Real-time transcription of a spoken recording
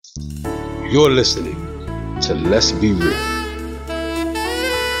You're listening to Let's Be Real.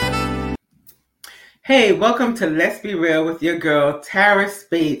 Hey, welcome to Let's Be Real with your girl, Tara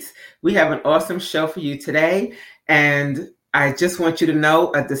Spates. We have an awesome show for you today. And I just want you to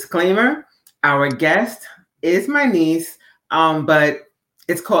know a disclaimer. Our guest is my niece, but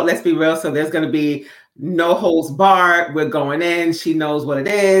it's called Let's Be Real. So there's going to be no holds barred. We're going in. She knows what it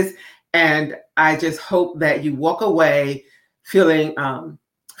is. And I just hope that you walk away feeling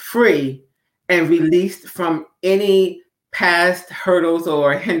free and released from any past hurdles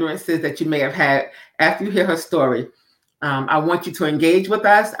or hindrances that you may have had after you hear her story. I want you to engage with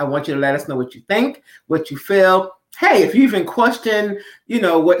us. I want you to let us know what you think, what you feel. Hey, if you even question,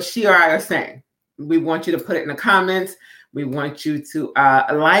 what she or I are saying, we want you to put it in the comments. We want you to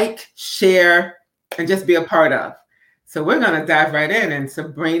like, share, and just be a part of. So we're going to dive right in. And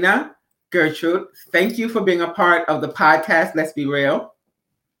Sabrina Gertrude, thank you for being a part of the podcast, Let's Be Real.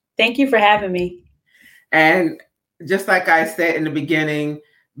 Thank you for having me. And just like I said in the beginning,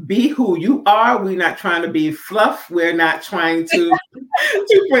 be who you are. We're not trying to be fluff. We're not trying to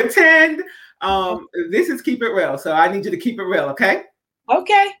pretend. This is keep it real. So I need you to keep it real, okay?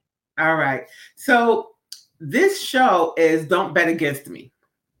 Okay. All right. So this show is Don't Bet Against Me,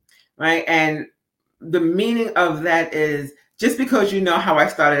 right? And the meaning of that is just because you know how I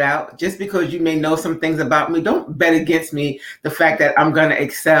started out, just because you may know some things about me, don't bet against me the fact that I'm going to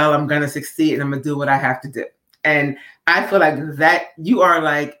excel, I'm going to succeed, and I'm going to do what I have to do. And I feel like that you are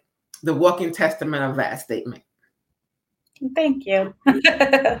like the walking testament of that statement. Thank you.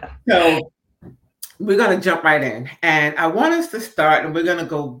 So we're going to jump right in. And I want us to start, and we're going to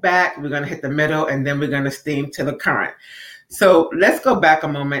go back, we're going to hit the middle, and then we're going to steam to the current. So let's go back a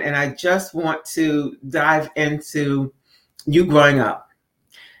moment, and I just want to dive into you growing up.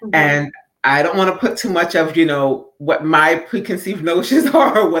 Mm-hmm. And I don't want to put too much of, what my preconceived notions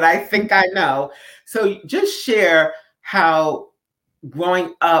are or what I think I know. So just share how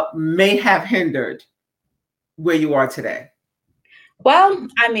growing up may have hindered where you are today. Well,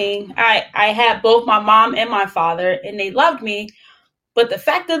 I had both my mom and my father, and they loved me. But the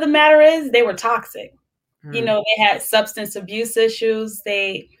fact of the matter is they were toxic. They had substance abuse issues.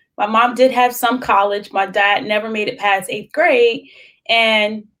 My mom did have some college. My dad never made it past 8th grade.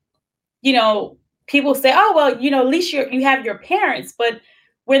 And, people say, oh, well, at least you have your parents. But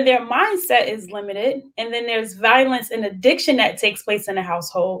when their mindset is limited and then there's violence and addiction that takes place in a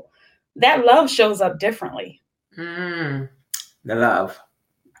household, that love shows up differently. The love.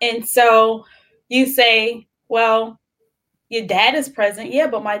 And so you say, well, your dad is present. Yeah,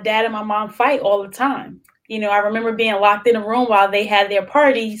 but my dad and my mom fight all the time. I remember being locked in a room while they had their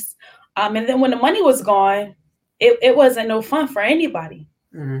parties. And then when the money was gone, it wasn't no fun for anybody.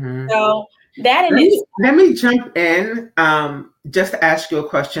 Mm-hmm. So that let me jump in just to ask you a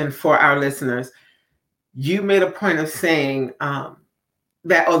question for our listeners. You made a point of saying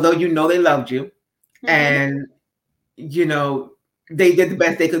that although they loved you, mm-hmm. and they did the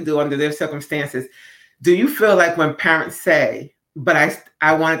best they could do under their circumstances, do you feel like when parents say, but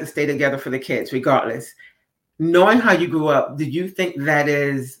I wanted to stay together for the kids regardless, knowing how you grew up, do you think that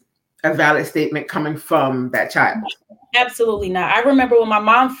is a valid statement coming from that child? Absolutely not. I remember when my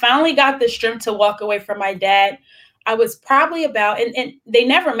mom finally got the strength to walk away from my dad, I was probably about, and they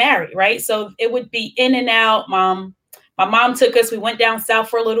never married, right? So it would be in and out. My mom took us, we went down south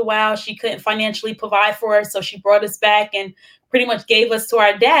for a little while. She couldn't financially provide for us. So she brought us back and pretty much gave us to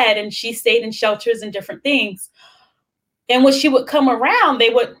our dad. And she stayed in shelters and different things. And when she would come around, they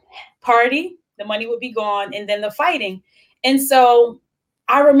would party, the money would be gone, and then the fighting. And so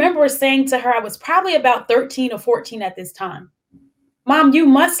I remember saying to her, I was probably about 13 or 14 at this time, Mom, you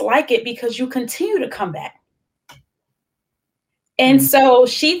must like it because you continue to come back. And mm-hmm. So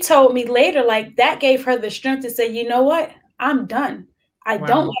she told me later, like that gave her the strength to say, you know what? I'm done. I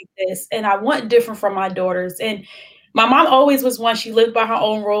don't like this. And I want different from my daughters. And my mom always was one, she lived by her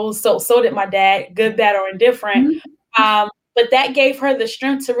own rules. So did my dad, good, bad, or indifferent. Mm-hmm. But that gave her the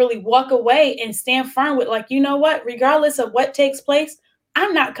strength to really walk away and stand firm with like, you know what, regardless of what takes place,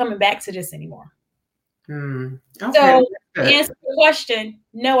 I'm not coming back to this anymore. Okay. So to answer the question,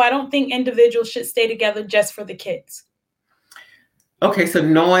 no, I don't think individuals should stay together just for the kids. Okay, so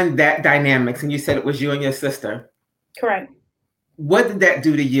knowing that dynamics, and you said it was you and your sister. Correct. What did that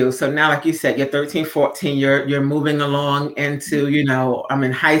do to you? So now, like you said, you're 13, 14, you're moving along into, I'm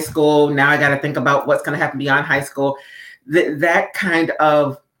in high school. Now I got to think about what's going to happen beyond high school. That kind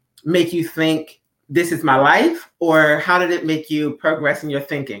of make you think this is my life, or how did it make you progress in your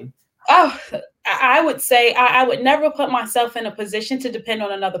thinking? Oh, I would say I would never put myself in a position to depend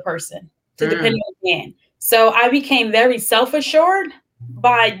on another person, to depend on a man. So I became very self-assured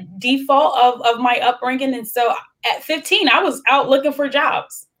by default of my upbringing. And so at 15, I was out looking for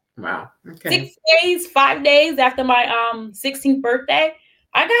jobs. Wow. Okay. 5 days after my 16th birthday,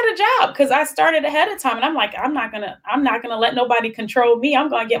 I got a job because I started ahead of time. And I'm like, I'm not gonna let nobody control me. I'm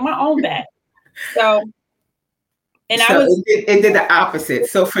gonna get my own bag. So it did the opposite.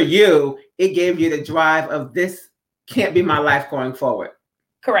 So for you, it gave you the drive of this can't be my life going forward.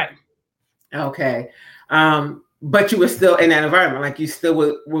 Correct. Okay. But you were still in that environment, like you still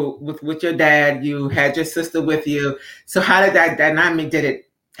were with your dad, you had your sister with you. So how did that dynamic, did it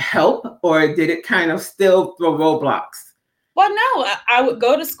help or did it kind of still throw roadblocks? Well, no, I would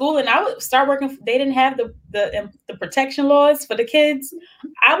go to school and I would start working. They didn't have the protection laws for the kids.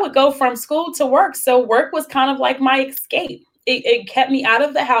 I would go from school to work. So work was kind of like my escape. It kept me out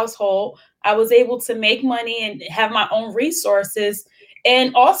of the household. I was able to make money and have my own resources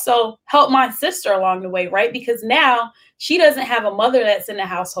and also help my sister along the way, right? Because now she doesn't have a mother that's in the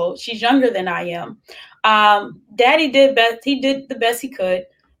household. She's younger than I am. Daddy did best. He did the best he could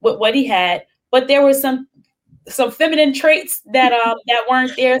with what he had, but there were some feminine traits that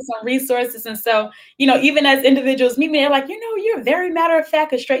weren't there, some resources. And so, even as individuals meet me, they're like, you're very matter of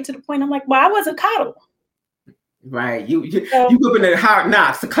fact and straight to the point. I'm like, well, I wasn't coddled. Right. You grew up in the hard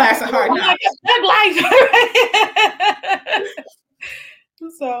knocks, the class of hard knocks. Life.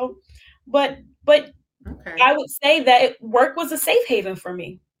 So, but okay. I would say that work was a safe haven for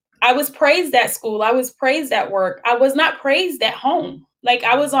me. I was praised at school. I was praised at work. I was not praised at home. Like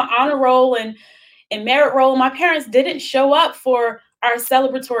I was on honor roll and merit roll. My parents didn't show up for our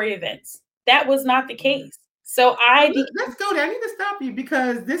celebratory events. That was not the case. So let's go there. I need to stop you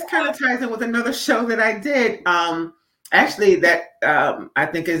because this kind of ties in with another show that I did. Actually, that I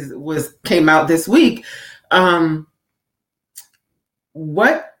think came out this week.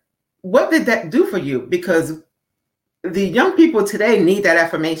 What did that do for you? Because the young people today need that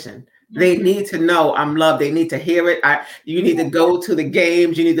affirmation. They need to know I'm loved. They need to hear it. You need to go to the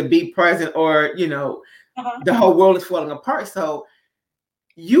games. You need to be present, or the whole world is falling apart. So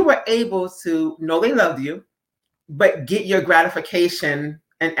you were able to know they loved you, but get your gratification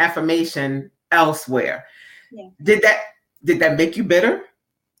and affirmation elsewhere. Yeah. Did that make you bitter?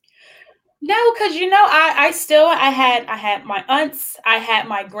 No, because I had my aunts, I had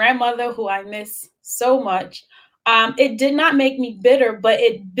my grandmother who I miss so much. It did not make me bitter, but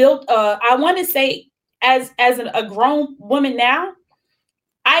it built I want to say as a grown woman now,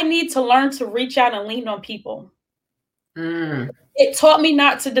 I need to learn to reach out and lean on people. It taught me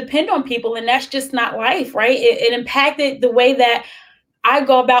not to depend on people, and that's just not life, right? It impacted the way that I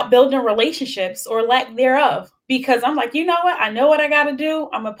go about building relationships or lack thereof, because I'm like, you know what? I know what I got to do.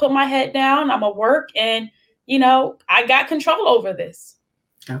 I'm going to put my head down. I'm going to work. And, I got control over this.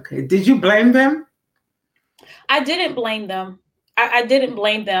 Okay. Did you blame them? I didn't blame them. I didn't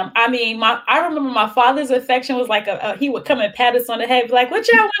blame them. I mean, I remember my father's affection was like he would come and pat us on the head, be like, what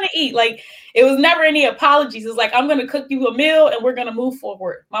y'all want to eat? Like, it was never any apologies. It's like, I'm going to cook you a meal and we're going to move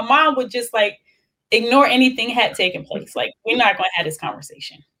forward. My mom would just ignore anything had taken place. Like, we're not going to have this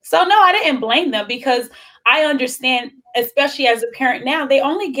conversation. So no, I didn't blame them because I understand, especially as a parent now, they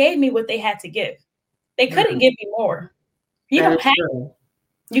only gave me what they had to give. They couldn't give me more. You can't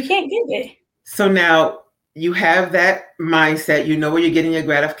give it. So now you have that mindset, where you're getting your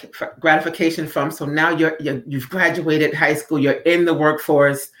gratification from. So now you've graduated high school, you're in the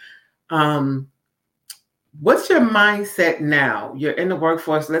workforce. What's your mindset now? You're in the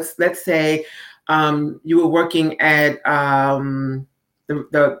workforce. Let's say you were working at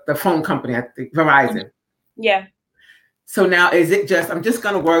the phone company at Verizon. Yeah. So now is it just, I'm just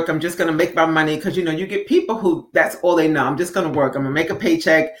going to work. I'm just going to make my money. Because, you get people who that's all they know. I'm just going to work. I'm going to make a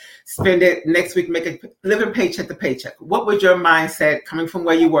paycheck, spend it next week, living paycheck to paycheck. What was your mindset coming from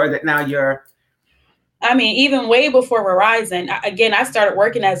where you were that now you're? I mean, even way before Verizon, again, I started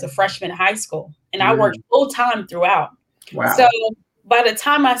working as a freshman in high school and I worked full time throughout. Wow. So by the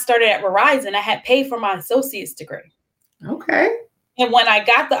time I started at Verizon, I had paid for my associate's degree. Okay. And when I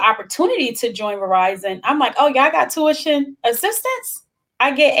got the opportunity to join Verizon, I'm like, oh, y'all got tuition assistance?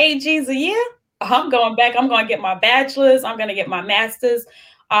 I get $8,000 a year. I'm going back. I'm going to get my bachelor's. I'm going to get my master's.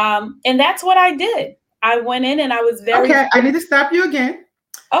 And that's what I did. I went in and I was very. Okay, I need to stop you again.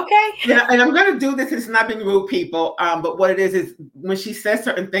 Okay. Yeah, and I'm going to do this. It's not being rude, people. But what it is when she says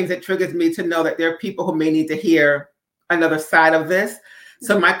certain things, it triggers me to know that there are people who may need to hear another side of this.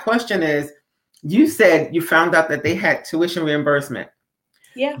 So my question is, you said you found out that they had tuition reimbursement.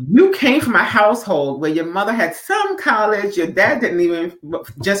 Yeah. You came from a household where your mother had some college, your dad didn't even,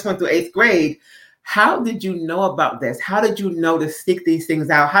 just went through 8th grade. How did you know about this? How did you know to seek these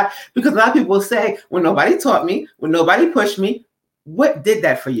things out? Because a lot of people will say, well, nobody taught me, well, nobody pushed me. What did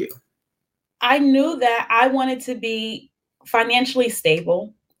that for you? I knew that I wanted to be financially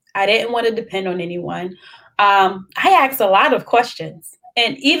stable. I didn't want to depend on anyone. I asked a lot of questions.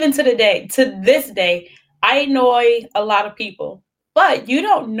 And even to this day, I annoy a lot of people. But you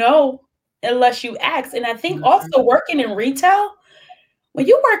don't know unless you ask. And I think also working in retail, when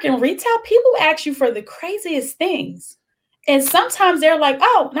you work in retail, people ask you for the craziest things. And sometimes they're like,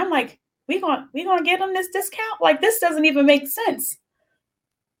 oh, and I'm like, we gonna get them this discount? Like, this doesn't even make sense.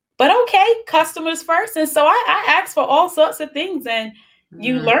 But okay, customers first. And so I asked for all sorts of things, and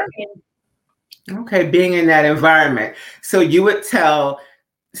you learn it. Okay, being in that environment. So you would tell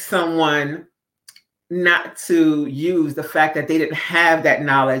someone not to use the fact that they didn't have that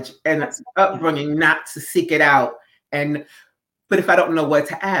knowledge and upbringing, not to seek it out. But if I don't know what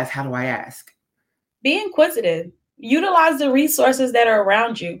to ask, how do I ask? Be inquisitive. Utilize the resources that are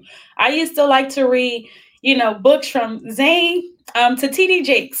around you. I used to like to read, books from Zane to TD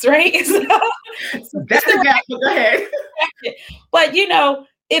Jakes, right? That's a gap, go ahead. But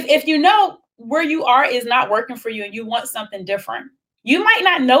if you know where you are is not working for you and you want something different, you might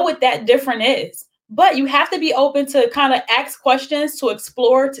not know what that different is, but you have to be open to kind of ask questions, to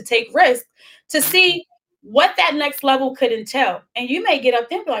explore, to take risks, to see what that next level could entail. And you may get up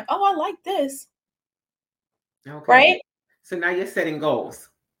there and be like, oh, I like this. Okay. Right? So now you're setting goals.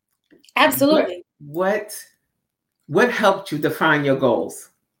 Absolutely. What helped you define your goals?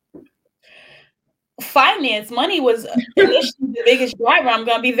 Finance, money was initially the biggest driver. I'm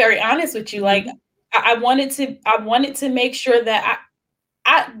going to be very honest with you. Like, I wanted to make sure that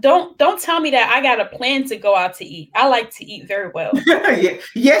I don't tell me that I got a plan to go out to eat. I like to eat very well.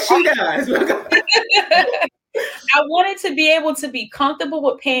 Yes, she does. I wanted to be able to be comfortable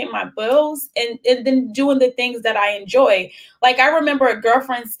with paying my bills and then doing the things that I enjoy. Like, I remember a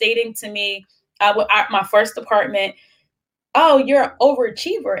girlfriend stating to me with my first apartment, oh, you're an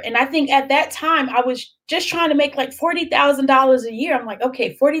overachiever. And I think at that time I was just trying to make like $40,000 a year. I'm like,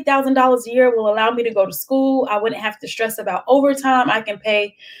 okay, $40,000 a year will allow me to go to school. I wouldn't have to stress about overtime. I can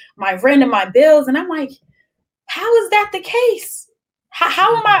pay my rent and my bills. And I'm like, how is that the case?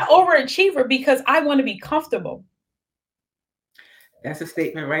 How am I overachiever? Because I want to be comfortable. That's a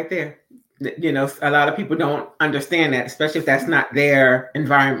statement right there. A lot of people don't understand that, especially if that's not their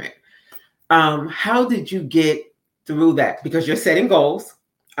environment. How did you get through that? Because you're setting goals.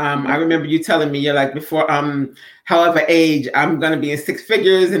 I remember you telling me, you're like, before however age, I'm going to be in six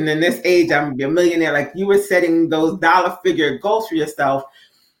figures, and then this age I'm going to be a millionaire. Like, you were setting those dollar figure goals for yourself.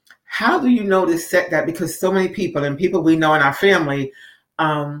 How do you know to set that? Because so many people, and people we know in our family,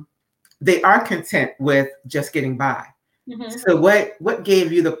 they are content with just getting by. So what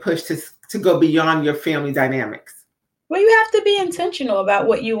gave you the push to go beyond your family dynamics? Well, you have to be intentional about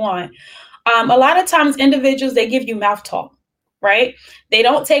what you want. A lot of times individuals, they give you mouth talk, right? They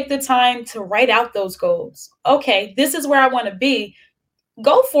don't take the time to write out those goals. Okay, this is where I want to be.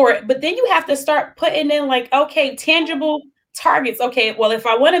 Go for it. But then you have to start putting in like, okay, tangible targets. Okay, well, if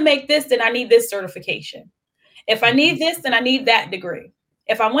I want to make this, then I need this certification. If I need this, then I need that degree.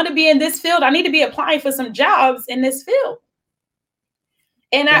 If I want to be in this field, I need to be applying for some jobs in this field.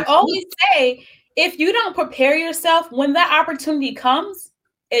 And I always say, if you don't prepare yourself when that opportunity comes,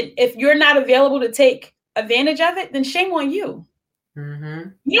 if you're not available to take advantage of it, then shame on you.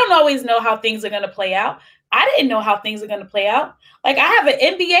 You don't always know how things are going to play out. I didn't know how things are going to play out. Like, I have an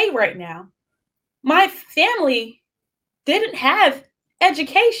MBA right now. My family didn't have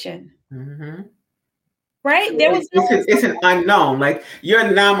education. Right? It's an unknown. Like, you're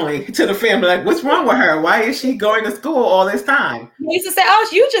an anomaly to the family. Like, what's wrong with her? Why is she going to school all this time? They used to say, oh,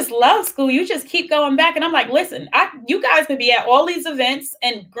 you just love school. You just keep going back. And I'm like, listen, you guys can be at all these events.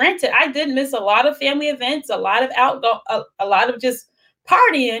 And granted, I did miss a lot of family events, a lot of a lot of just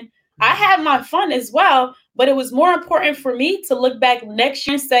partying. I had my fun as well. But it was more important for me to look back next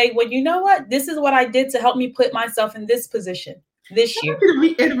year and say, well, you know what? This is what I did to help me put myself in this position this year. I'm going to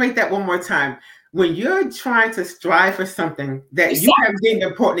reiterate that one more time. When you're trying to strive for something that you have deemed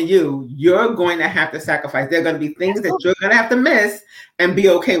important to you, you're going to have to sacrifice. There are going to be things that you're going to have to miss, and be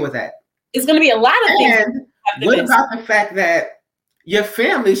okay with that. It's going to be a lot of things. And what about the fact that your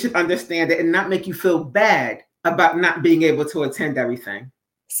family should understand it and not make you feel bad about not being able to attend everything?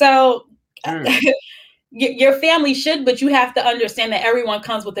 So your family should, but you have to understand that everyone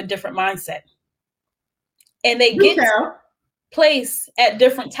comes with a different mindset. And they get place at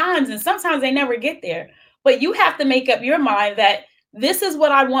different times, and sometimes they never get there. But you have to make up your mind that this is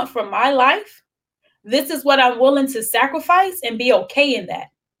what I want for my life. This is what I'm willing to sacrifice, and be okay in that.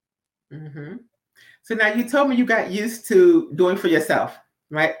 So now you told me you got used to doing for yourself,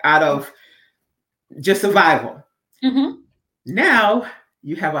 right? Out of just survival. Now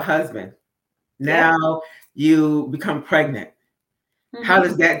you have a husband. Yeah. Now you become pregnant. How Mhm.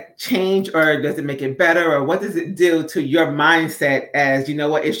 does that change, or does it make it better, or what does it do to your mindset as, you know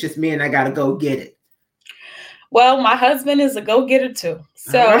what, it's just me and I got to go get it? Well, my husband is a go-getter too. All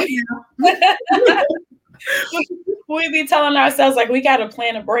So right now. we be telling ourselves like we got to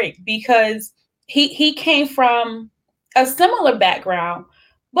plan a break because he came from a similar background,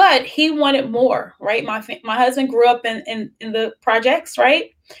 but he wanted more, right? My husband grew up in the projects,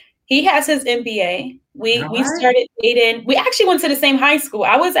 right? He has his MBA. We All we right. started dating. We actually went to the same high school.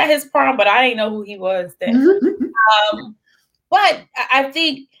 I was at his prom, but I didn't know who he was then. But I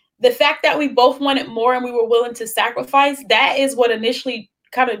think the fact that we both wanted more and we were willing to sacrifice, that is what initially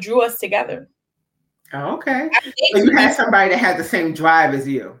kind of drew us together. Oh, okay. Our So dates you would be had somebody that had the same drive as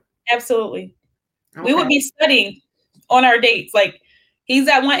you. absolutely. We Okay. would be studying on our dates. Like he's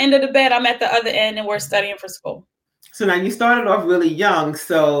at one end of the bed, I'm at the other end, and we're studying for school. So now you started off really young.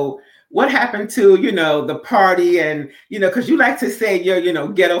 So what happened to, the party and, because you like to say you're,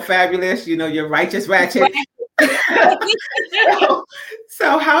 ghetto fabulous, you're righteous ratchet. so,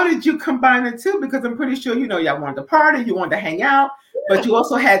 so how did you combine the two? Because I'm pretty sure, y'all wanted to party, you wanted to hang out, but you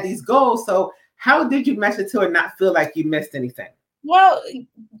also had these goals. So how did you mesh the two and not feel like you missed anything? Well,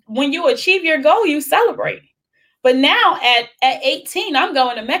 when you achieve your goal, you celebrate. But now at 18, I'm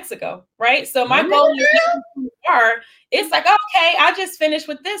going to Mexico, right? So my goal is DR. It's like, okay, I just finished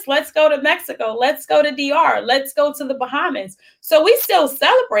with this. Let's go to Mexico. Let's go to DR. Let's go to the Bahamas. So we still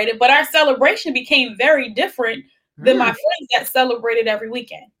celebrated, but our celebration became very different than my friends that celebrated every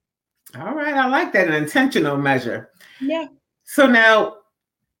weekend. All right. I like that, an intentional measure. Yeah. So now,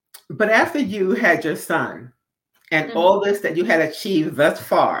 but after you had your son and all this that you had achieved thus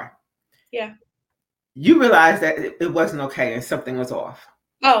far, yeah, you realized that it wasn't okay and something was off.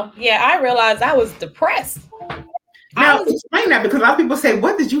 Oh, yeah. I realized I was depressed. Now, explain that, because a lot of people say,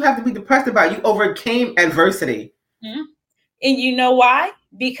 what did you have to be depressed about? You overcame adversity. Mm-hmm. And you know why?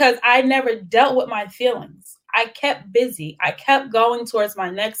 Because I never dealt with my feelings. I kept busy. I kept going towards my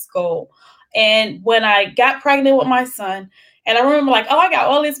next goal. And when I got pregnant with my son, and I remember like, oh, I got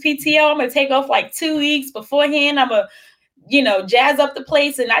all this PTO. I'm going to take off like 2 weeks beforehand. I'm going to, jazz up the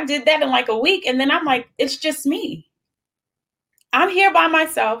place. And I did that in like a week. And then I'm like, it's just me. I'm here by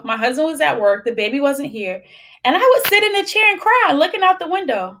myself. My husband was at work. The baby wasn't here. And I would sit in a chair and cry looking out the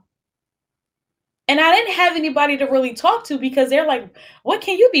window. And I didn't have anybody to really talk to because they're like, what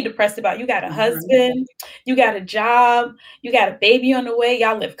can you be depressed about? You got a husband, you got a job, you got a baby on the way,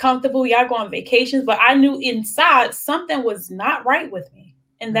 y'all live comfortable, y'all go on vacations. But I knew inside something was not right with me.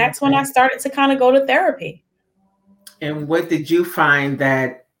 And that's when I started to kind of go to therapy. And what did you find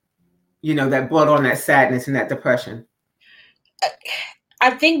that, that brought on that sadness and that depression? I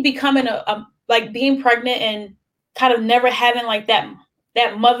think becoming like being pregnant and kind of never having like that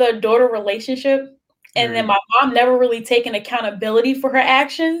mother-daughter relationship. And then my mom never really taking accountability for her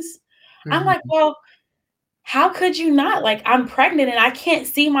actions. I'm like, well, how could you not? Like, I'm pregnant and I can't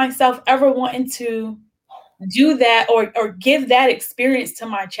see myself ever wanting to do that or give that experience to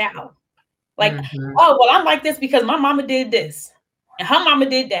my child. Like, oh, well, I'm like this because my mama did this and her mama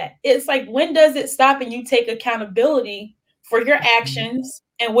did that. It's like, when does it stop and you take accountability for your actions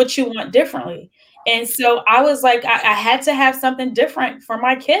and what you want differently? And so I was like, I had to have something different for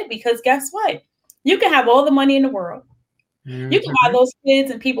my kid because guess what? You can have all the money in the world. You can buy those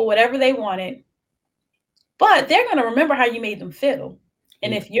kids and people whatever they wanted, but they're going to remember how you made them feel.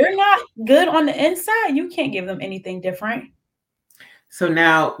 And if you're not good on the inside, you can't give them anything different. So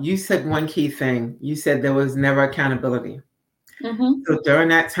now you said one key thing. You said there was never accountability. So during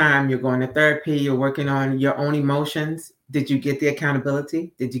that time, you're going to therapy, you're working on your own emotions. Did you get the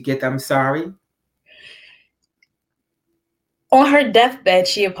accountability? Did you get them sorry? On her deathbed,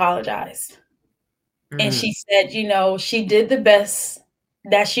 she apologized. And she said, she did the best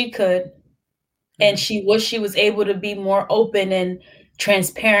that she could. And she wished she was able to be more open and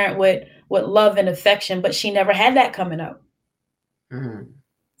transparent with love and affection, but she never had that coming up.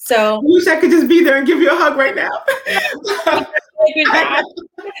 So I wish I could just be there and give you a hug right now.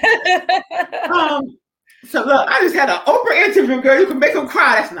 So look, I just had an Oprah interview, girl. You can make them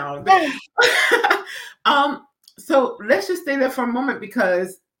cry. That's not so let's just stay there for a moment,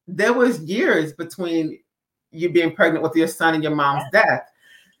 because there was years between you being pregnant with your son and your mom's death.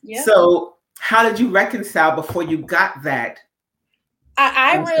 So how did you reconcile before you got that?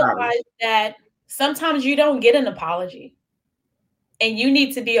 I realized that sometimes you don't get an apology. And you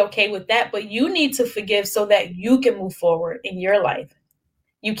need to be okay with that, but you need to forgive so that you can move forward in your life.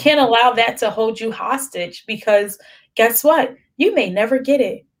 You can't allow that to hold you hostage because guess what? You may never get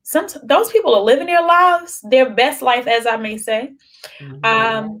it. those people are living their lives, their best life, as I may say.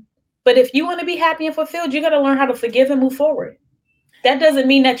 But if you want to be happy and fulfilled, you got to learn how to forgive and move forward. That doesn't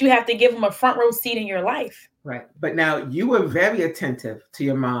mean that you have to give them a front row seat in your life. Right. But now you were very attentive to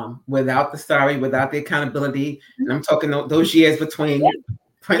your mom without the sorry, without the accountability. And I'm talking those years between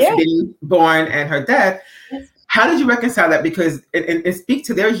Prince being born and her death. How did you reconcile that? Because and speak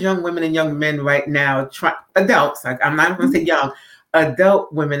to there's young women and young men right now, adults, like I'm not going to say young,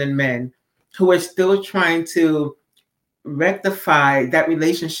 adult women and men who are still trying to rectify that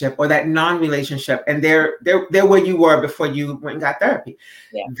relationship or that non-relationship, and they're where you were before you went and got therapy.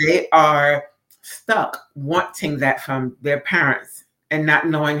 They are stuck wanting that from their parents and not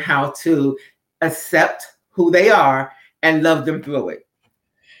knowing how to accept who they are and love them through it.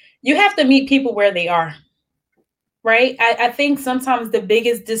 You have to meet people where they are, right? I think sometimes the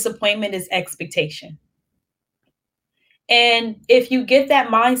biggest disappointment is expectation. And if you get that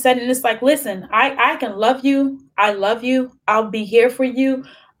mindset and it's like, listen, I can love you. I love you. I'll be here for you.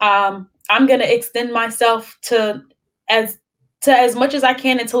 I'm going to extend myself to as much as I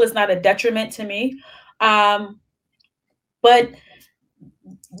can until it's not a detriment to me. But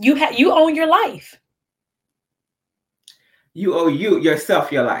you own your life. You owe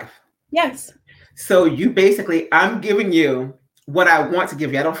yourself your life. Yes. So you basically, I'm giving you what I want to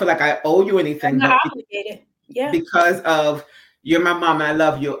give you. I don't feel like I owe you anything. I'm not obligated. Yeah. Because of you're my mom and I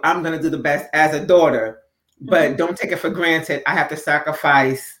love you, I'm going to do the best as a daughter, but don't take it for granted. I have to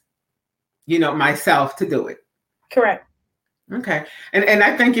sacrifice, myself to do it. Correct. Okay. And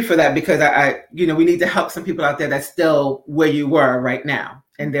I thank you for that, because I we need to help some people out there that's still where you were right now.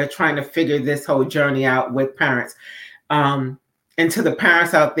 And they're trying to figure this whole journey out with parents. And to the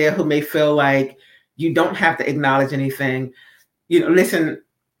parents out there who may feel like you don't have to acknowledge anything, listen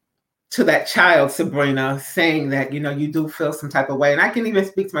to that child, Sabrina, saying that, you do feel some type of way. And I can even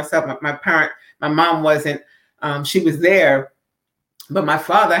speak to myself. My mom wasn't, she was there, but my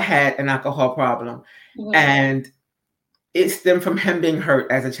father had an alcohol problem. And it stemmed from him being hurt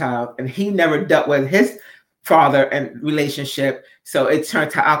as a child. And he never dealt with his father and relationship. So it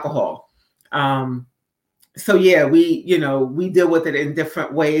turned to alcohol. So yeah, we deal with it in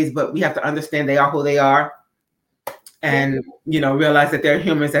different ways, but we have to understand they are who they are. And, realize that they're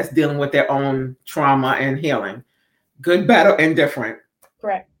humans that's dealing with their own trauma and healing. Good, bad, or indifferent.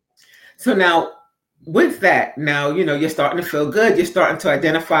 Correct. So now with that, you're starting to feel good. You're starting to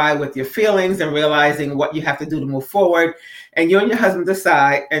identify with your feelings and realizing what you have to do to move forward. And you and your husband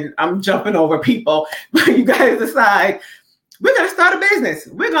decide, and I'm jumping over people, but you guys decide, we're going to start a business.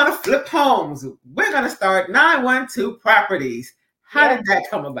 We're going to flip homes. We're going to start 912 Properties. How did that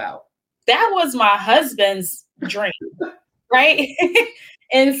come about? That was my husband's dream, right?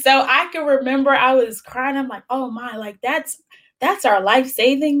 And so I can remember I was crying. I'm like, oh my, like that's our life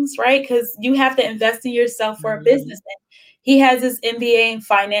savings, right? Because you have to invest in yourself for a business. And he has his MBA in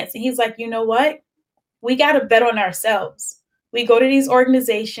finance, and he's like, you know what? We got to bet on ourselves. We go to these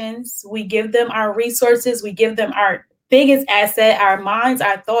organizations, we give them our resources, we give them our biggest asset, our minds,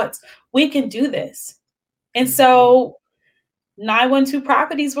 our thoughts. We can do this. And so 912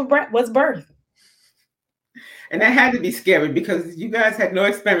 Properties was birthed. And that had to be scary because you guys had no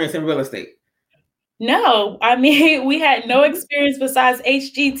experience in real estate. No, I mean, we had no experience besides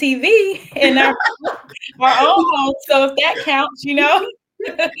HGTV in our own home. So if that counts,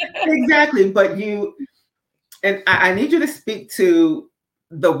 Exactly. But and I need you to speak to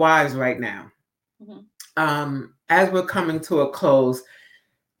the wives right now. As we're coming to a close,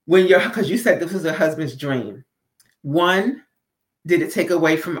 because you said this was a husband's dream. One, did it take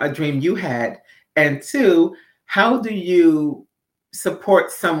away from a dream you had? And two, how do you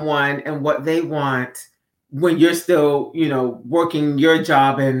support someone and what they want when you're still, working your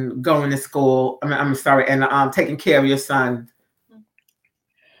job and going to school? And taking care of your son?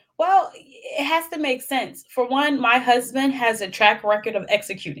 Well, it has to make sense. For one, my husband has a track record of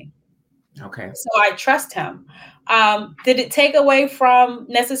executing. Okay. So I trust him. Did it take away from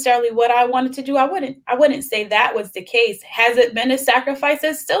necessarily what I wanted to do? I wouldn't say that was the case. Has it been a sacrifice?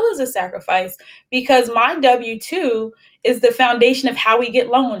 It still is a sacrifice, because my W-2 is the foundation of how we get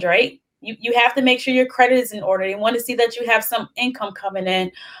loans, right? You have to make sure your credit is in order. You want to see that you have some income coming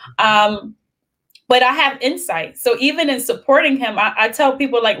in. But I have insight. So even in supporting him, I tell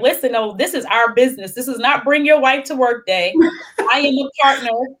people, like, listen, no, this is our business. This is not bring your wife to work day. I am a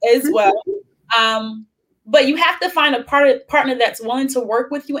partner as well. But you have to find a partner that's willing to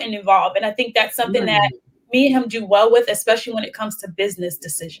work with you and evolve. And I think that's something that me and him do well with, especially when it comes to business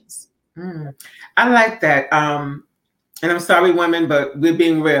decisions. I like that. And I'm sorry, women, but we're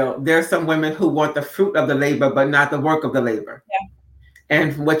being real. There are some women who want the fruit of the labor, but not the work of the labor. Yeah.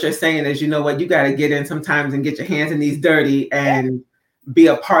 And from what you're saying is, you know what, you got to get in sometimes and get your hands in these dirty and be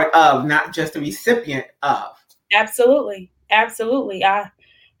a part of, not just a recipient of. Absolutely. Absolutely. I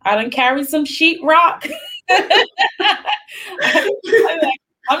done carry some sheetrock.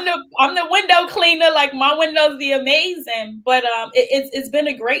 I'm the window cleaner. Like, my windows be amazing, but it's been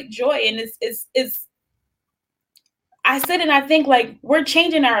a great joy, and it's. I sit and I think, like, we're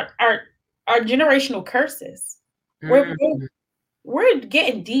changing our generational curses. We're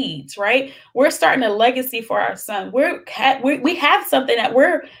getting deeds, right? We're starting a legacy for our son. We have something that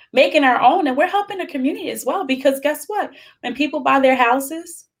we're making our own, and we're helping the community as well. Because guess what? When people buy their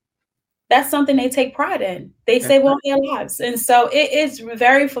houses, that's something they take pride in. They save all their lives. And so it is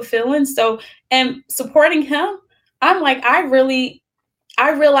very fulfilling. So, and supporting him, I'm like, I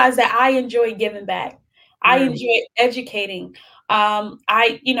realize that I enjoy giving back. I enjoy educating. I'm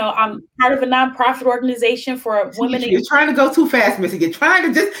part of a nonprofit organization for women. You're trying to go too fast, Missy. You're trying to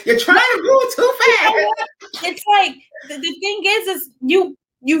move too fast. It's like, the thing is you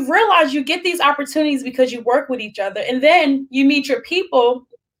realize you get these opportunities because you work with each other, and then you meet your people,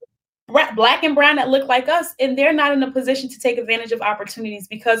 Black and brown, that look like us, and they're not in a position to take advantage of opportunities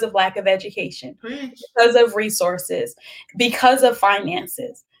because of lack of education, because of resources, because of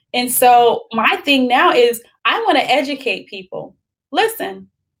finances. And so my thing now is, I want to educate people. Listen,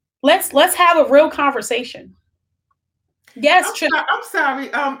 let's have a real conversation. Yes, I'm sorry.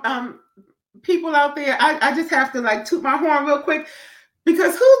 People out there, I just have to, like, toot my horn real quick,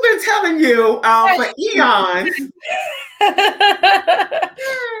 because who's been telling you for eons?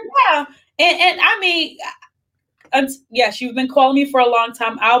 Yeah, and I mean, yes, you've been calling me for a long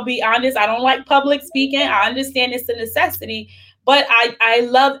time. I'll be honest, I don't like public speaking. I understand it's a necessity, but I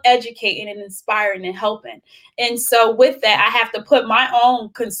love educating and inspiring and helping. And so with that, I have to put my own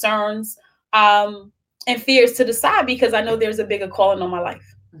concerns and fears to the side, because I know there's a bigger calling on my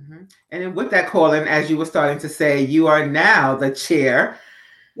life. Mm-hmm. And then with that calling, as you were starting to say, you are now the chair.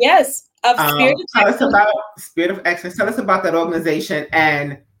 Yes. Of Spirit of Tell us about Spirit of Excellence. Tell us about that organization.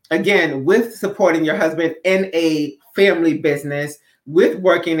 And again, with supporting your husband in a family business, with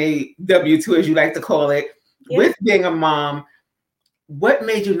working a W-2, as you like to call it, with being a mom, what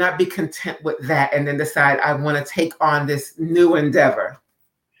made you not be content with that and then decide, I want to take on this new endeavor?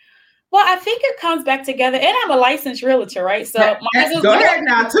 Well, I think it comes back together, and I'm a licensed realtor, right? So go ahead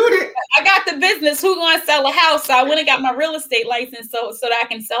now, toot it. I got the business. Who gonna sell a house? So I went and got my real estate license so that I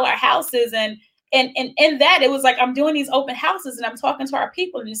can sell our houses. And in that, it was like, I'm doing these open houses and I'm talking to our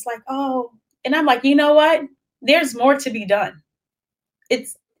people, and it's like, oh, and I'm like, you know what? There's more to be done.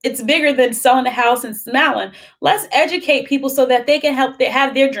 It's bigger than selling a house and smiling. Let's educate people so that they can have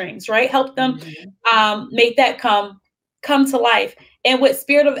their dreams, right? Help them make that come to life. And with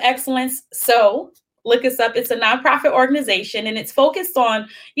Spirit of Excellence, so look us up. It's a nonprofit organization, and it's focused on,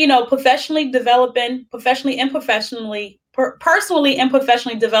 personally and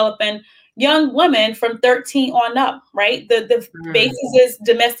professionally developing young women from 13 on up, right? The basis is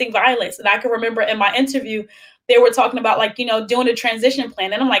domestic violence. And I can remember in my interview, they were talking about, like, doing a transition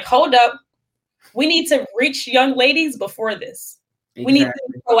plan. And I'm like, hold up. We need to reach young ladies before this. Exactly. We need to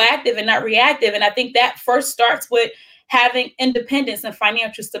be proactive and not reactive. And I think that first starts with having independence and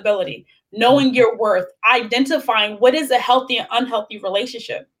financial stability, knowing your worth, identifying what is a healthy and unhealthy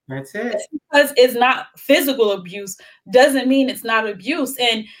relationship. That's it. Just because it's not physical abuse doesn't mean it's not abuse.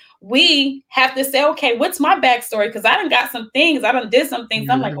 And we have to say, okay, what's my backstory? Because I done got some things. I done did some things.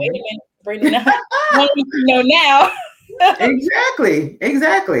 I'm like, wait a minute, Brittany, I need to know now.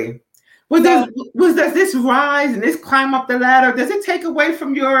 Exactly. Well, does this rise and this climb up the ladder? Does it take away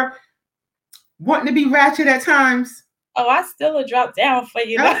from your wanting to be ratchet at times? Oh, I still drop down for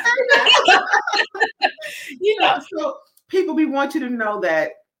you. So people, we want you to know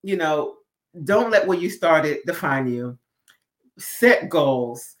that, don't let where you started define you. Set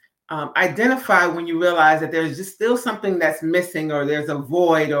goals. Identify when you realize that there's just still something that's missing, or there's a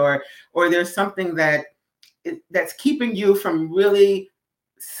void, or there's something that's keeping you from really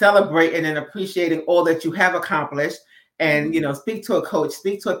celebrating and appreciating all that you have accomplished. And, speak to a coach,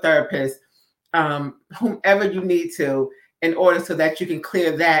 speak to a therapist, whomever you need to, in order so that you can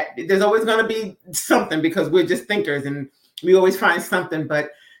clear that. There's always going to be something, because we're just thinkers and we always find something,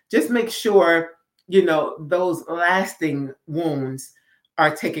 but just make sure, those lasting wounds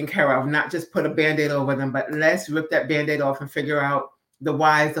are taken care of, not just put a Band-Aid over them, but let's rip that Band-Aid off and figure out the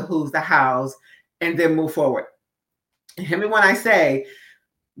whys, the who's, the hows, and then move forward. And hear me when I say,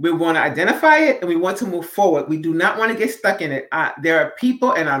 we want to identify it and we want to move forward. We do not want to get stuck in it. There are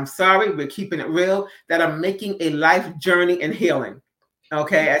people, and I'm sorry, we're keeping it real, that are making a life journey in healing.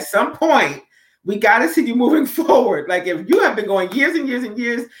 Okay. At some point, We got to see you moving forward. Like if you have been going years and years and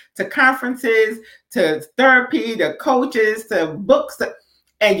years to conferences, to therapy, to coaches, to books,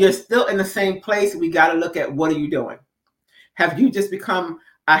 and you're still in the same place, we got to look at what are you doing? Have you just become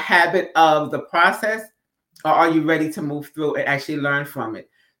a habit of the process, or are you ready to move through and actually learn from it?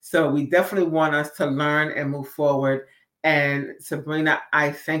 So we definitely want us to learn and move forward. And Sabrina,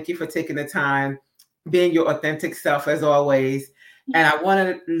 I thank you for taking the time, being your authentic self as always. And I want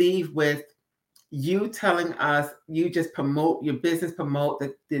to leave with you telling us, you just promote your business, promote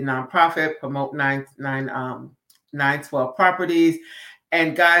the nonprofit, promote 912 Properties.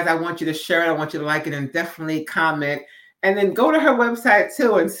 And guys, I want you to share it. I want you to like it and definitely comment. And then go to her website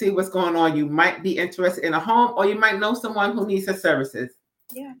too and see what's going on. You might be interested in a home, or you might know someone who needs her services.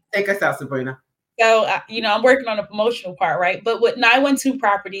 Yeah. Take us out, Sabrina. So, I'm working on the promotional part, right? But with 912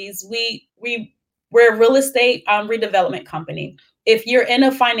 Properties, we're a real estate redevelopment company. If you're in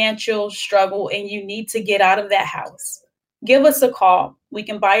a financial struggle and you need to get out of that house, give us a call. We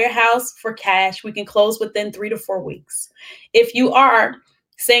can buy your house for cash. We can close within 3 to 4 weeks. If you are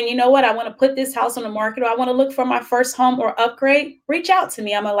saying, you know what, I want to put this house on the market, or I want to look for my first home or upgrade, reach out to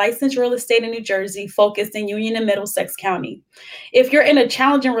me. I'm a licensed real estate in New Jersey, focused in Union and Middlesex County. If you're in a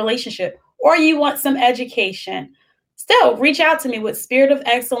challenging relationship or you want some education, still reach out to me with Spirit of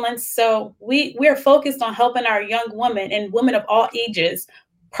Excellence. So we're focused on helping our young women and women of all ages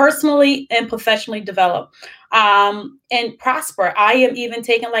personally and professionally develop and prosper. I am even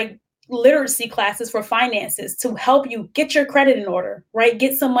taking like literacy classes for finances to help you get your credit in order, right?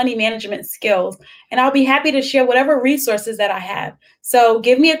 Get some money management skills. And I'll be happy to share whatever resources that I have. So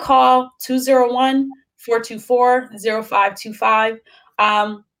give me a call, 201-424-0525.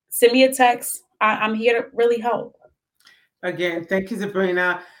 Send me a text. I'm here to really help. Again, thank you,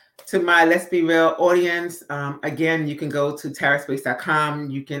 Sabrina. To my Let's Be Real audience, again, you can go to taraspace.com.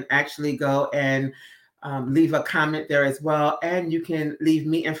 You can actually go and leave a comment there as well. And you can leave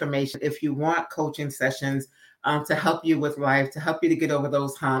me information if you want coaching sessions to help you with life, to help you to get over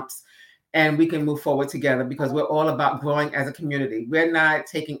those humps. And we can move forward together, because we're all about growing as a community. We're not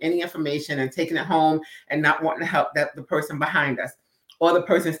taking any information and taking it home and not wanting to help the person behind us or the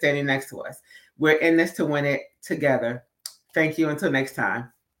person standing next to us. We're in this to win it together. Thank you. Until next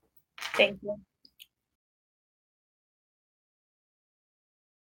time. Thank you.